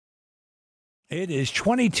It is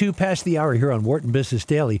 22 past the hour here on Wharton Business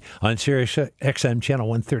Daily on Sirius XM Channel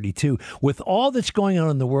 132. With all that's going on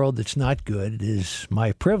in the world that's not good, it is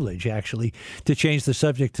my privilege, actually, to change the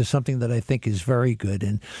subject to something that I think is very good,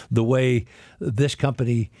 and the way this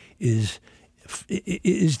company is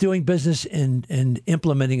doing business and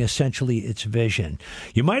implementing essentially its vision.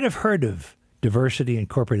 You might have heard of Diversity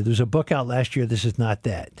Incorporated. There was a book out last year, This Is Not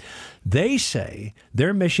That. They say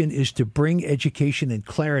their mission is to bring education and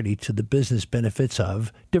clarity to the business benefits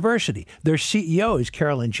of diversity. Their CEO is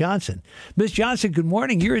Carolynn Johnson. Ms. Johnson, good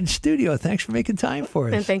morning. You're in studio. Thanks for making time for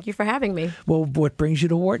us. And thank you for having me. Well, what brings you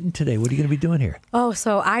to Wharton today? What are you going to be doing here? Oh,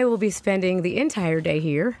 so I will be spending the entire day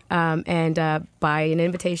here, and by an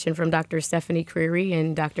invitation from Dr. Stephanie Creary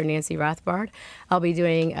and Dr. Nancy Rothbard, I'll be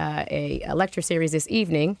doing a lecture series this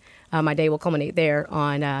evening. My day will culminate there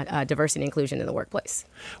on diversity and inclusion in the workplace.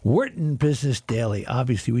 Wharton Business Daily,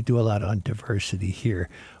 obviously we do a lot on diversity here.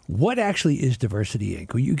 What actually is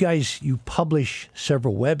DiversityInc? Well, you publish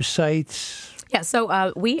several websites. Yeah,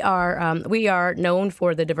 so we are known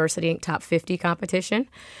for the DiversityInc Top 50 competition,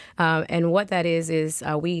 and what that is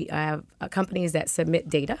we have companies that submit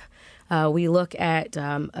data. We look at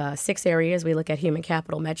 6 areas. We look at human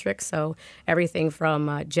capital metrics, so everything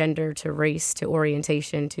from gender to race to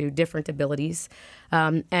orientation to different abilities,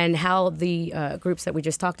 and how the groups that we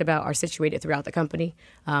just talked about are situated throughout the company,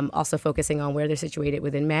 also focusing on where they're situated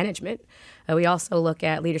within management. We also look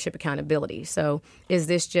at leadership accountability. So is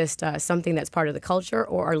this just something that's part of the culture,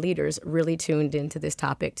 or are leaders really tuned into this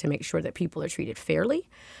topic to make sure that people are treated fairly?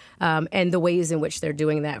 And the ways in which they're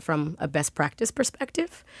doing that from a best practice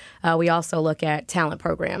perspective. We also look at talent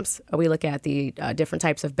programs. We look at the different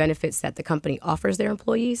types of benefits that the company offers their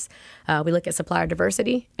employees. We look at supplier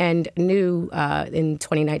diversity. And new in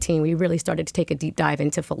 2019, we really started to take a deep dive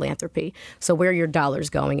into philanthropy. So where are your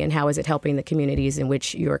dollars going, and how is it helping the communities in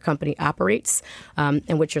which your company operates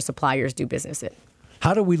and which your suppliers do business in?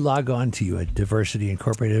 How do we log on to you at Diversity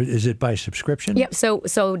Incorporated? Is it by subscription? Yep. So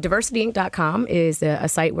DiversityInc.com is a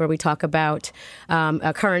site where we talk about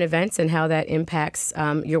current events and how that impacts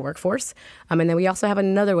your workforce. And then we also have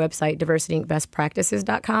another website,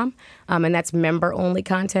 DiversityIncBestPractices.com, and that's member-only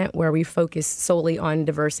content where we focus solely on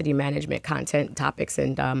diversity management content topics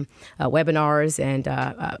and webinars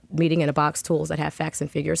and meeting in a box tools that have facts and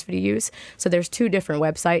figures for you to use. So there's 2 different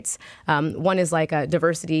websites. One is like a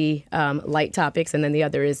diversity light topics, and then the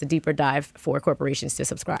other is a deeper dive for corporations to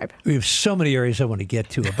subscribe. We have so many areas I want to get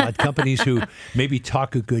to about companies who maybe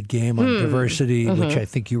talk a good game on diversity, which I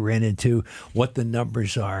think you ran into, what the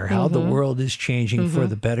numbers are, how the world is changing for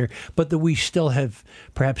the better, but that we still have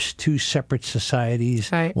perhaps 2 separate societies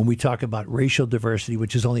when we talk about racial diversity,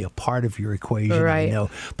 which is only a part of your equation, I know.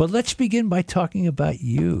 But let's begin by talking about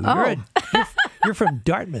you. You're from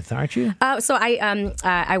Dartmouth, aren't you? So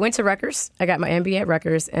I went to Rutgers. I got my MBA at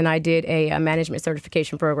Rutgers, and I did a management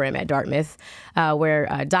certification program at Dartmouth,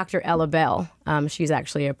 where Dr. Ella Bell, she's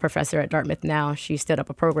actually a professor at Dartmouth now. She stood up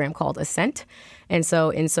a program called Ascent. And so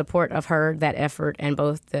in support of her, that effort, and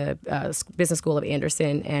both the Business School of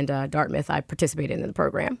Anderson and Dartmouth, I participated in the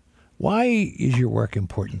program. Why is your work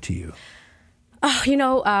important to you?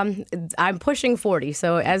 I'm pushing 40,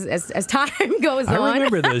 so as time goes on. I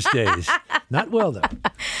remember those days. Not well,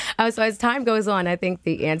 though. So as time goes on, I think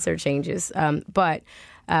the answer changes. But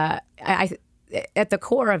at the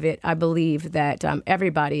core of it, I believe that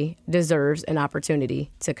everybody deserves an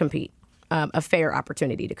opportunity to compete, a fair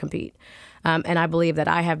opportunity to compete. And I believe that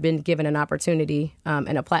I have been given an opportunity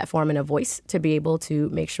and a platform and a voice to be able to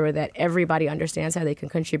make sure that everybody understands how they can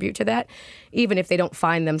contribute to that, even if they don't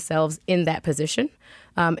find themselves in that position.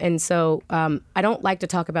 And so I don't like to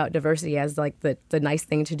talk about diversity as like the nice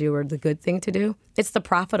thing to do or the good thing to do. It's the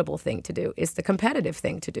profitable thing to do. It's the competitive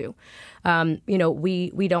thing to do.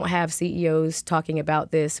 We don't have CEOs talking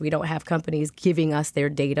about this. We don't have companies giving us their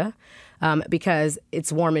data because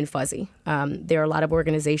it's warm and fuzzy. There are a lot of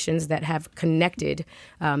organizations that have connected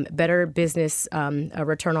better business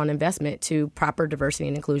return on investment to proper diversity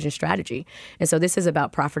and inclusion strategy. And so this is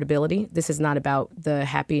about profitability. This is not about the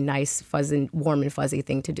happy, nice, fuzzy, warm and fuzzy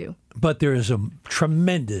thing to do. But there is a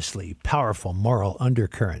tremendously powerful moral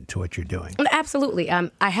undercurrent to what you're doing. Absolutely.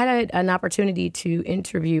 I had an opportunity to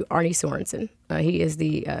interview Arne Sorensen. He is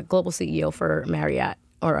the global CEO for Marriott,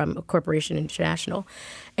 or Corporation International.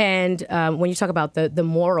 And when you talk about the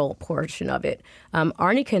moral portion of it,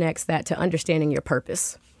 Arne connects that to understanding your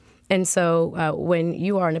purpose. And so when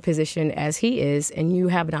you are in a position as he is, and you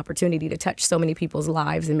have an opportunity to touch so many people's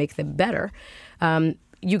lives and make them better,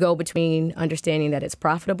 you go between understanding that it's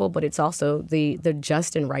profitable, but it's also the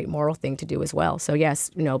just and right moral thing to do as well. So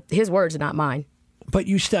yes, his words are not mine. But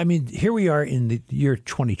I mean, here we are in the year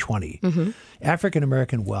 2020. Mm-hmm. African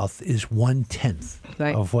American wealth is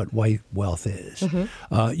 1/10 of what white wealth is.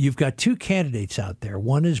 Mm-hmm. You've got two candidates out there.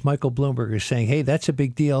 One is Michael Bloomberg is saying, hey, that's a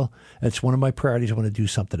big deal. That's one of my priorities. I want to do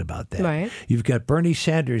something about that. Right. You've got Bernie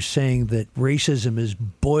Sanders saying that racism is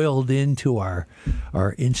boiled into our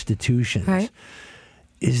institutions. Right.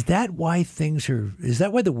 Is that why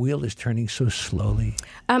the wheel is turning so slowly?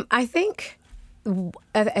 I think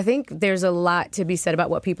there's a lot to be said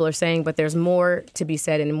about what people are saying, but there's more to be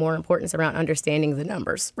said and more importance around understanding the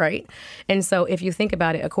numbers, right? And so if you think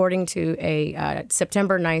about it, according to a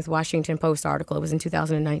September 9th Washington Post article, it was in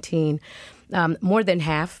 2019, more than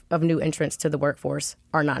half of new entrants to the workforce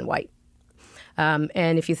are non-white.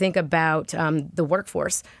 And if you think about the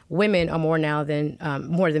workforce, women are more than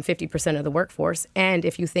 50% of the workforce. And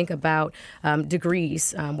if you think about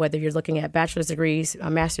degrees, whether you're looking at bachelor's degrees,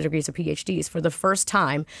 master's degrees, or PhDs, for the first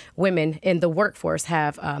time, women in the workforce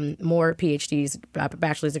have more PhDs,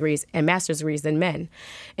 bachelor's degrees, and master's degrees than men.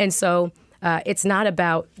 And so it's not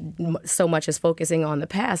about so much as focusing on the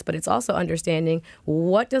past, but it's also understanding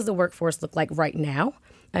what does the workforce look like right now?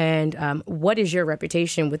 And what is your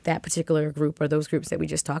reputation with that particular group or those groups that we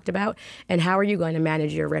just talked about? And how are you going to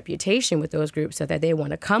manage your reputation with those groups so that they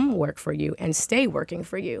want to come work for you and stay working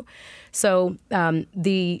for you? So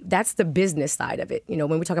that's the business side of it. You know,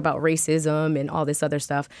 when we talk about racism and all this other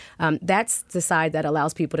stuff, that's the side that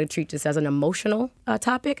allows people to treat this as an emotional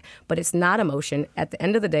topic, but it's not emotion. At the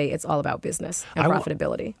end of the day, it's all about business and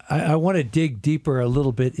profitability. I want to dig deeper a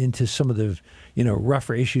little bit into some of the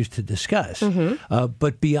rougher issues to discuss. Mm-hmm.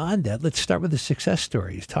 But beyond that, let's start with the success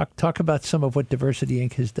stories. Talk about some of what Diversity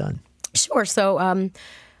Inc. has done. Sure. So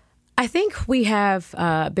I think we have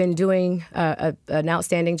been doing an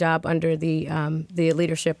outstanding job under the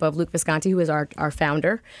leadership of Luke Visconti, who is our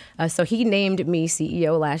founder. So he named me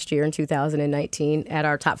CEO last year in 2019 at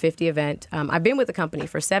our Top 50 event. I've been with the company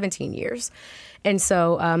for 17 years. And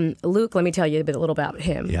so Luke, let me tell you a little about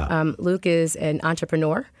him. Yeah. Luke is an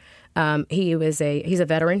entrepreneur. He's a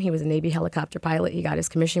veteran. He was a Navy helicopter pilot. He got his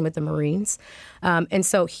commission with the Marines. And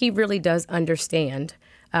so he really does understand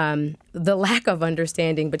the lack of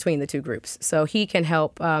understanding between the two groups. So he can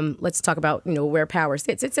help, let's talk about, where power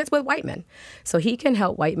sits. It sits with white men. So he can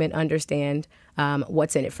help white men understand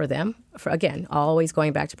what's in it for them. Again, always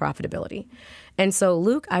going back to profitability. And so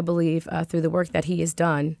Luke, I believe, through the work that he has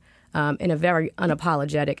done in a very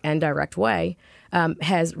unapologetic and direct way,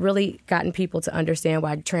 has really gotten people to understand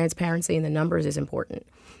why transparency in the numbers is important,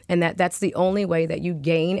 and that's the only way that you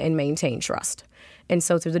gain and maintain trust. And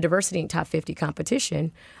so through the DiversityInc Top 50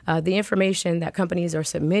 competition, the information that companies are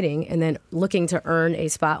submitting and then looking to earn a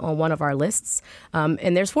spot on one of our lists,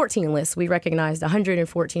 and there's 14 lists. We recognized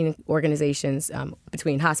 114 organizations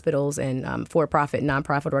between hospitals and for-profit and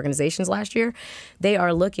nonprofit organizations last year. They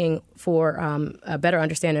are looking for a better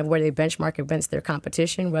understanding of where they benchmark against their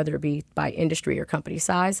competition, whether it be by industry or company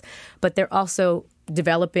size. But they're also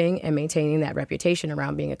developing and maintaining that reputation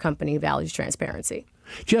around being a company that values transparency.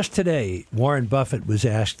 Just today, Warren Buffett was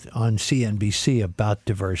asked on CNBC about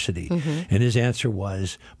diversity, and his answer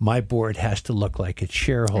was, my board has to look like its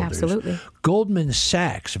shareholders. Absolutely. Goldman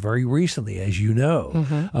Sachs, very recently, as you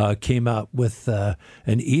know, came out with an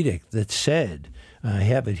edict that said, I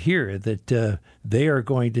have it here, that they are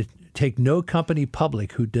going to take no company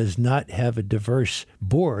public who does not have a diverse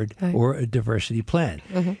board or a diversity plan.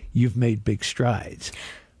 You've made big strides.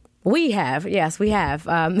 We have, yes, we have.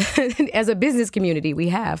 As a business community, we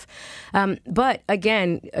have. But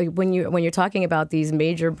again, when you're talking about these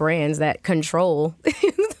major brands that control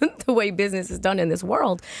the way business is done in this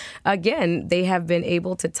world, again, they have been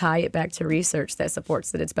able to tie it back to research that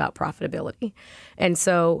supports that it's about profitability. And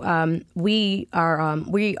so we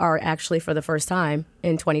are actually, for the first time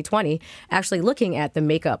in 2020, actually looking at the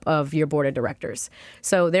makeup of your board of directors.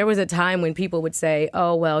 So there was a time when people would say,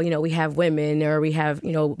 oh, well, we have women or we have,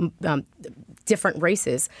 different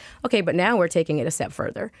races. Okay, but now we're taking it a step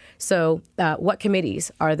further. So what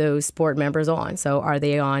committees are those board members on? So are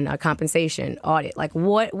they on compensation, audit? Like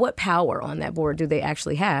what power on that board do they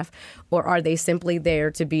actually have? Or are they simply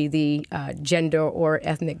there to be the gender or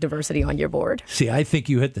ethnic diversity on your board? See, I think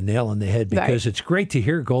you hit the nail on the head, because it's great to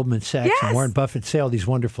hear Goldman Sachs and Warren Buffett say all these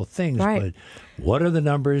wonderful things, but what are the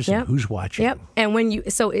numbers and who's watching? And when you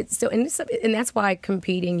and that's why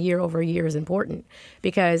competing year over year is important,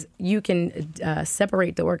 because you can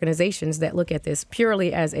separate the organizations that look at this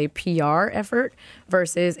purely as a PR effort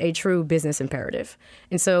versus a true business imperative.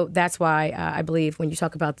 And so that's why I believe when you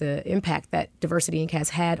talk about the impact that Diversity Inc. has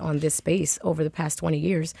had on this space over the past 20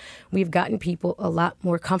 years, we've gotten people a lot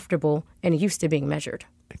more comfortable and used to being measured.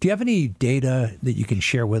 Do you have any data that you can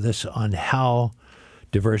share with us on how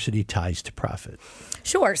diversity ties to profit?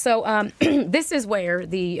 Sure. So this is where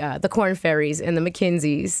the Korn Ferries and the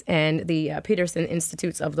McKinseys and the Peterson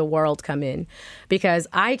Institutes of the world come in, because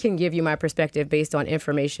I can give you my perspective based on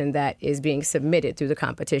information that is being submitted through the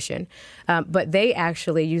competition. But they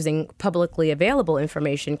actually, using publicly available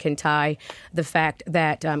information, can tie the fact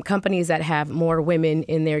that companies that have more women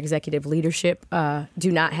in their executive leadership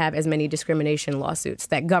do not have as many discrimination lawsuits,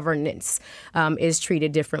 that governance is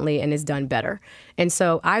treated differently and is done better. And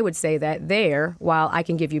so I would say that there, while I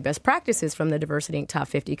can give you best practices from the DiversityInc Top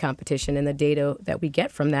 50 competition and the data that we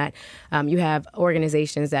get from that, you have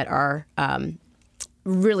organizations that are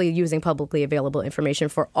really using publicly available information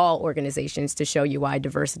for all organizations to show you why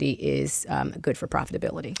diversity is good for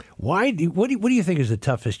profitability. What do you think is the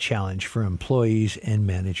toughest challenge for employees and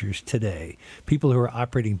managers today, people who are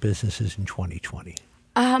operating businesses in 2020?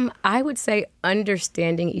 I would say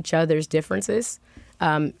understanding each other's differences.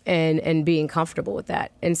 And being comfortable with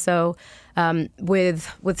that. And so with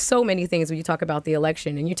so many things, when you talk about the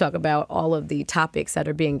election and you talk about all of the topics that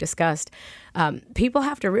are being discussed, people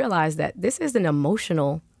have to realize that this is an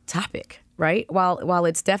emotional topic, right? While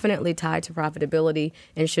it's definitely tied to profitability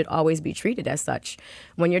and should always be treated as such,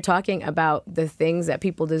 when you're talking about the things that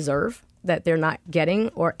people deserve that they're not getting,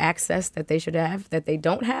 or access that they should have that they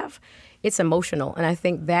don't have, it's emotional. And I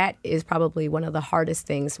think that is probably one of the hardest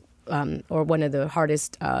things, or one of the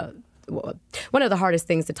hardest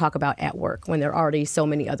things to talk about at work when there are already so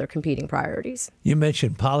many other competing priorities. You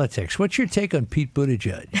mentioned politics. What's your take on Pete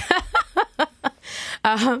Buttigieg?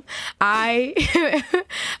 I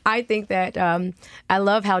think that I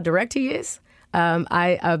love how direct he is.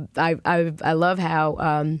 I love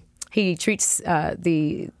how he treats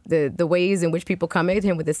the ways in which people come at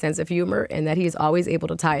him with a sense of humor, and that he is always able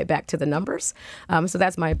to tie it back to the numbers. So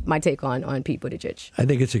that's my take on Pete Buttigieg. I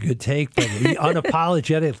think it's a good take, but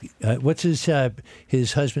unapologetically, what's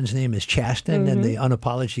his husband's name is Chasten, and they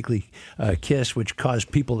unapologetically kiss, which caused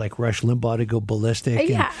people like Rush Limbaugh to go ballistic.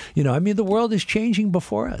 Yeah. And, the world is changing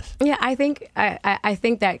before us. Yeah, I think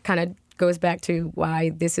that kind of goes back to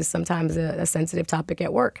why this is sometimes a sensitive topic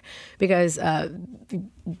at work, because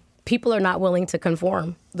people are not willing to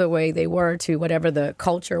conform the way they were to whatever the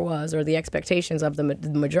culture was or the expectations of the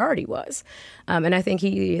majority was. And I think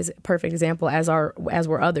he is a perfect example, as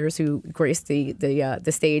were others who graced the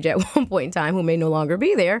stage at one point in time, who may no longer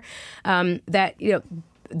be there, that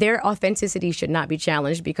their authenticity should not be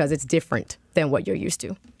challenged because it's different than what you're used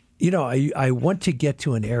to. I want to get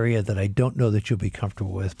to an area that I don't know that you'll be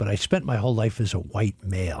comfortable with, but I spent my whole life as a white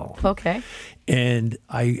male. Okay. And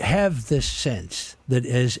I have this sense that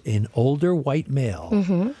as an older white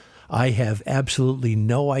male, I have absolutely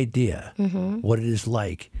no idea what it is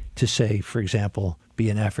like to say, for example, be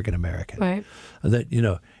an African American. Right. That,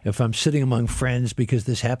 if I'm sitting among friends, because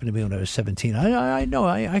this happened to me when I was 17, I know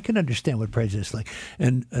I can understand what prejudice is like.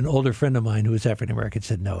 And an older friend of mine who was African American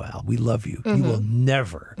said, "No, Al, we love you. You will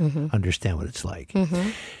never understand what it's like."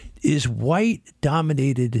 Is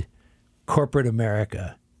white-dominated corporate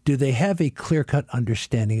America, do they have a clear-cut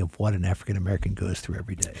understanding of what an African American goes through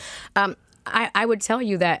every day? I would tell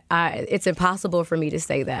you that it's impossible for me to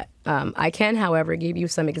say that. I can, however, give you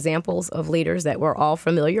some examples of leaders that we're all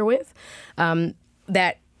familiar with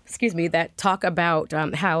that talk about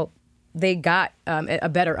how they got a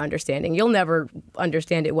better understanding. You'll never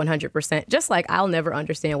understand it 100%, just like I'll never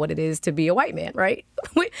understand what it is to be a white man, right?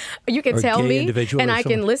 You can tell me and I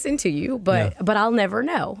can listen to you, but I'll never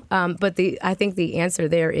know. But I think the answer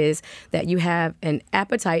there is that you have an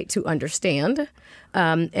appetite to understand,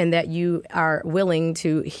 and that you are willing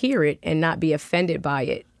to hear it and not be offended by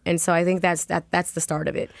it. And so I think that's the start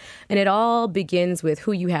of it. And it all begins with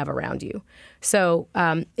who you have around you. So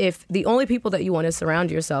if the only people that you want to surround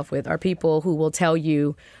yourself with are people who will tell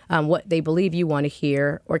you what they believe you want to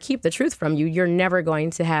hear or keep the truth from you, you're never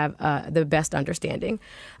going to have the best understanding.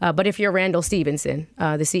 But if you're Randall Stevenson,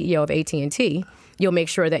 the CEO of AT&T, you'll make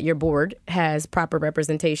sure that your board has proper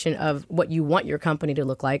representation of what you want your company to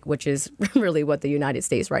look like, which is really what the United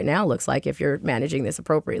States right now looks like if you're managing this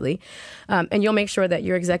appropriately. And you'll make sure that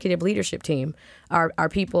your executive leadership team are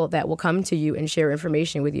people that will come to you and share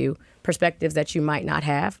information with you, perspectives that you might not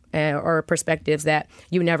have, or perspectives that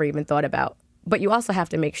you never even thought about. But you also have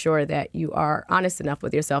to make sure that you are honest enough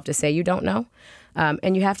with yourself to say you don't know,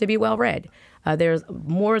 and you have to be well-read. There's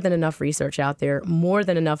more than enough research out there, more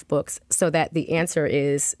than enough books, so that the answer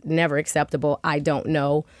is never acceptable. I don't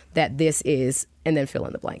know that this is, and then fill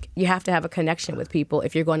in the blank. You have to have a connection with people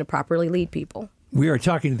if you're going to properly lead people. We are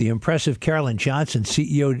talking to the impressive Carolynn Johnson,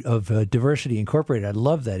 CEO of Diversity Incorporated. I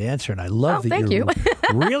love that answer, and I love that you're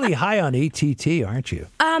really high on ATT, aren't you?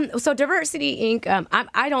 So Diversity Inc.,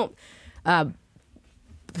 I don't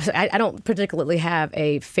I don't particularly have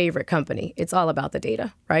a favorite company. It's all about the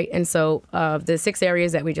data, right? And so the 6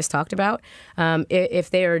 areas that we just talked about, if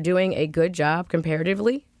they are doing a good job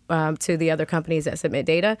comparatively to the other companies that submit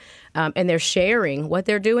data, and they're sharing what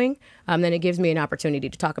they're doing, then it gives me an opportunity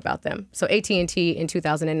to talk about them. So AT&T in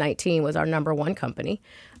 2019 was our #1 company.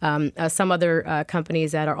 Some other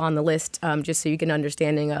companies that are on the list, just so you get an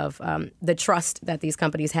understanding of the trust that these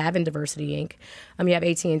companies have in Diversity Inc. You have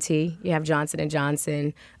AT&T, you have Johnson &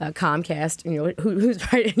 Johnson, Comcast,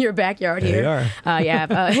 who's right in your backyard here. They are. You have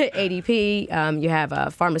ADP, you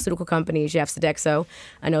have pharmaceutical companies, you have Sodexo.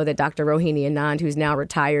 I know that Dr. Rohini Anand, who's now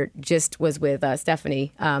retired, just was with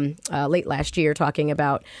Stephanie late last year talking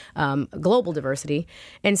about global diversity.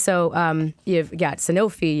 And so you've got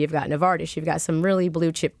Sanofi, you've got Novartis, you've got some really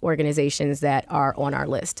blue chip organizations that are on our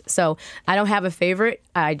list. So I don't have a favorite.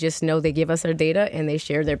 I just know they give us our data and they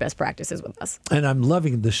share their best practices with us. And I'm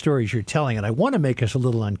loving the stories you're telling, and I want to make us a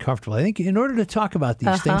little uncomfortable. I think in order to talk about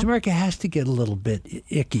these things, America has to get a little bit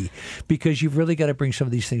icky, because you've really got to bring some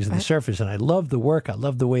of these things to the surface. And I love the work. I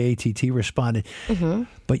love the way ATT responded.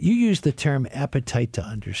 But you used the term appetite to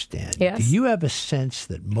understand. Yes. Do you have a sense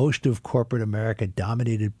that most of corporate America,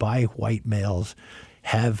 dominated by white males,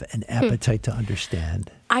 have an appetite to understand?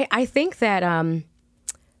 I think that,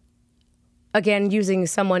 again, using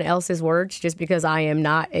someone else's words, just because I am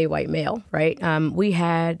not a white male, right? We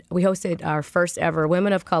hosted our first ever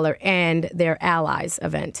Women of Color and Their Allies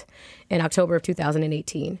event in October of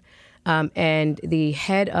 2018. And the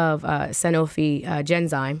head of Sanofi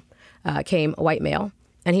Genzyme came a white male.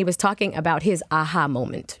 And he was talking about his aha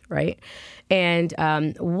moment, right? And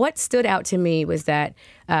what stood out to me was that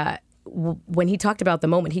when he talked about the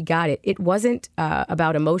moment he got it, it wasn't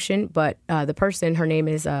about emotion, but the person, her name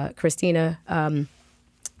is Christina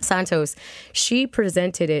Santos, she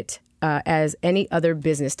presented it as any other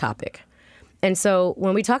business topic. And so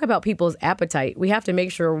when we talk about people's appetite, we have to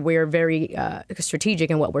make sure we're very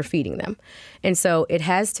strategic in what we're feeding them. And so it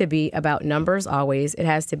has to be about numbers always. It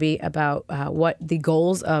has to be about what the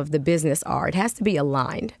goals of the business are. It has to be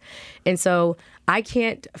aligned. And so I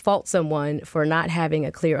can't fault someone for not having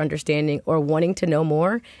a clear understanding or wanting to know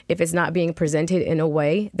more if it's not being presented in a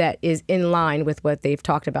way that is in line with what they've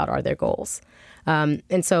talked about are their goals.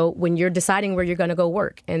 And so when you're deciding where you're going to go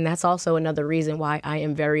work, and that's also another reason why I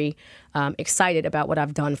am very excited about what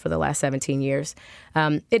I've done for the last 17 years.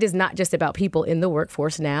 It is not just about people in the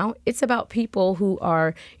workforce now. It's about people who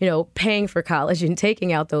are, paying for college and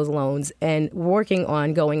taking out those loans and working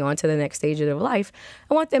on going on to the next stage of their life.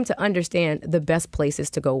 I want them to understand the best places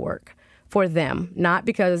to go work for them, not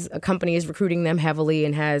because a company is recruiting them heavily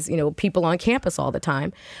and has, people on campus all the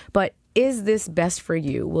time, but is this best for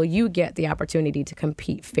you? Will you get the opportunity to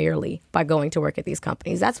compete fairly by going to work at these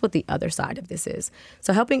companies? That's what the other side of this is.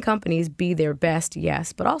 So helping companies be their best,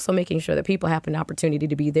 yes, but also making sure that people have an opportunity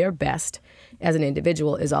to be their best as an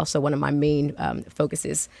individual is also one of my main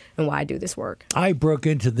focuses and why I do this work. I broke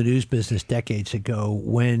into the news business decades ago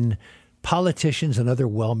when politicians and other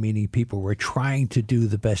well-meaning people were trying to do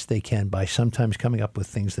the best they can by sometimes coming up with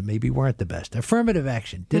things that maybe weren't the best. Affirmative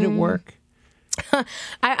action, did it work?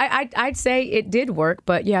 I'd say it did work,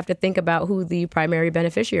 but you have to think about who the primary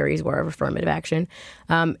beneficiaries were of affirmative action.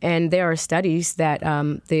 And there are studies that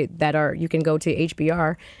you can go to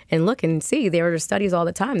HBR and look and see. There are studies all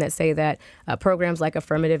the time that say that programs like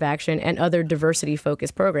affirmative action and other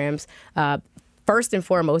diversity-focused programs first and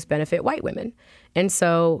foremost benefit white women. And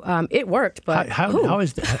so it worked, but how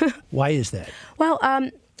is that? Why is that? Well,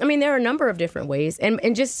 there are a number of different ways.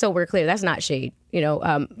 And just so we're clear, that's not shade.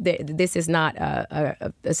 This is not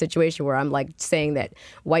a situation where I'm like saying that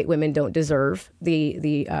white women don't deserve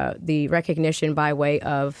the recognition by way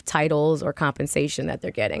of titles or compensation that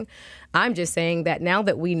they're getting. I'm just saying that now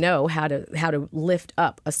that we know how to lift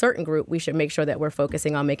up a certain group, we should make sure that we're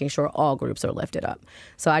focusing on making sure all groups are lifted up.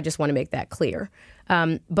 So I just want to make that clear.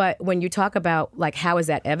 But when you talk about like how is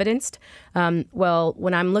that evidenced? Well,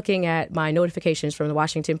 when I'm looking at my notifications from the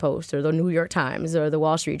Washington Post or the New York Times or the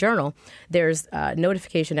Wall Street Journal, there's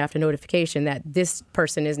notification after notification that this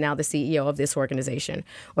person is now the CEO of this organization,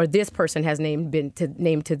 or this person has been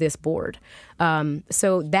named to this board.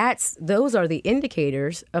 So those are the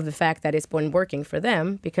indicators of the fact that it's been working for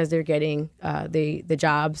them because they're getting the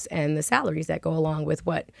jobs and the salaries that go along with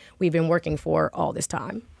what we've been working for all this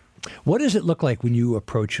time. What does it look like when you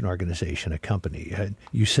approach an organization, a company?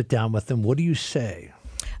 You sit down with them. What do you say?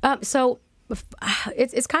 So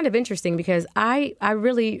it's kind of interesting because I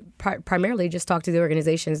really primarily just talk to the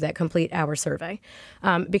organizations that complete our survey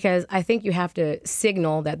because I think you have to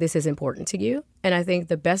signal that this is important to you. And I think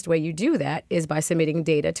the best way you do that is by submitting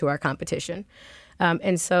data to our competition.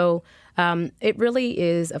 And so It really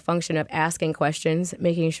is a function of asking questions,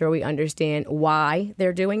 making sure we understand why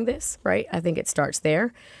they're doing this, right? I think it starts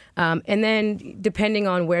there. And then depending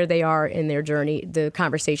on where they are in their journey, the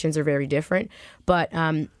conversations are very different. But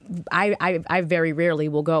I very rarely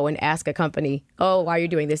will go and ask a company, oh, why are you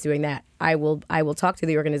doing this, doing that? I will talk to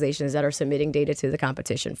the organizations that are submitting data to the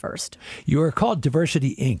competition first. You are called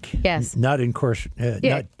DiversityInc. Yes. Not incorporated.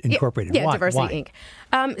 Yeah, Why?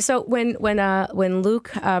 DiversityInc. So when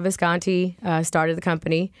Luke Visconti started the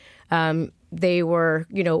company, they were,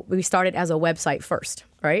 we started as a website first,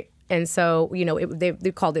 right? And so,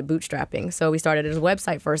 they called it bootstrapping. So we started as a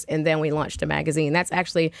website first, and then we launched a magazine. That's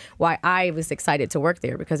actually why I was excited to work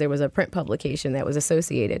there, because there was a print publication that was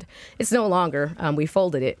associated. It's no longer. We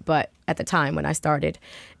folded it, but at the time when I started.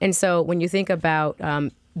 And so when you think about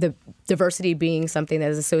the diversity being something that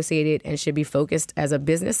is associated and should be focused as a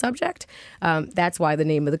business subject, that's why the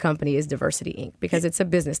name of the company is DiversityInc, because it's a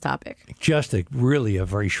business topic. Just a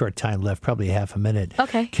very short time left, probably half a minute.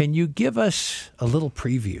 Okay. Can you give us a little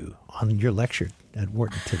preview on your lecture at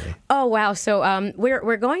Wharton today? Oh, wow. So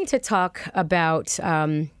we're going to talk about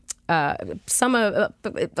some of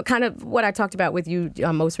kind of what I talked about with you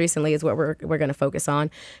most recently is what we're going to focus on,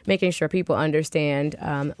 making sure people understand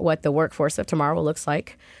what the workforce of tomorrow looks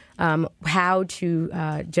like, how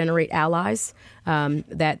to generate allies,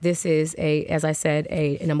 that this is, as I said,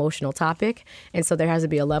 an emotional topic. And so there has to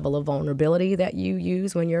be a level of vulnerability that you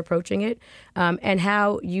use when you're approaching it, and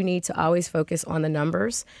how you need to always focus on the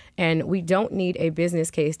numbers. And we don't need a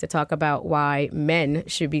business case to talk about why men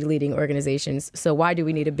should be leading organizations. So why do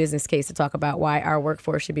we need a business case to talk about why our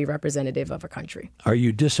workforce should be representative of a country? Are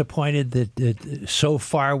you disappointed that so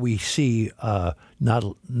far we see not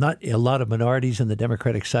a lot of minorities in the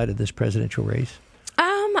Democratic side of this presidential race?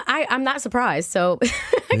 I'm not surprised, so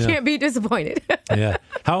I can't be disappointed. Yeah.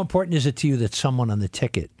 How important is it to you that someone on the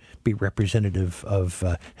ticket be representative of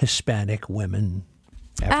Hispanic women,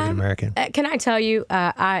 African American? Can I tell you,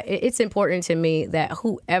 it's important to me that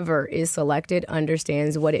whoever is selected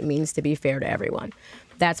understands what it means to be fair to everyone.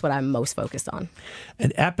 That's what I'm most focused on.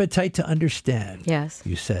 An appetite to understand. Yes.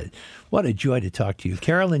 You said. What a joy to talk to you.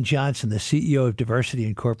 Carolynn Johnson, the CEO of Diversity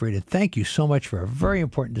Incorporated. Thank you so much for a very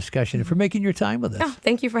important discussion and for making your time with us. Oh,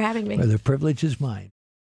 thank you for having me. Well, the privilege is mine.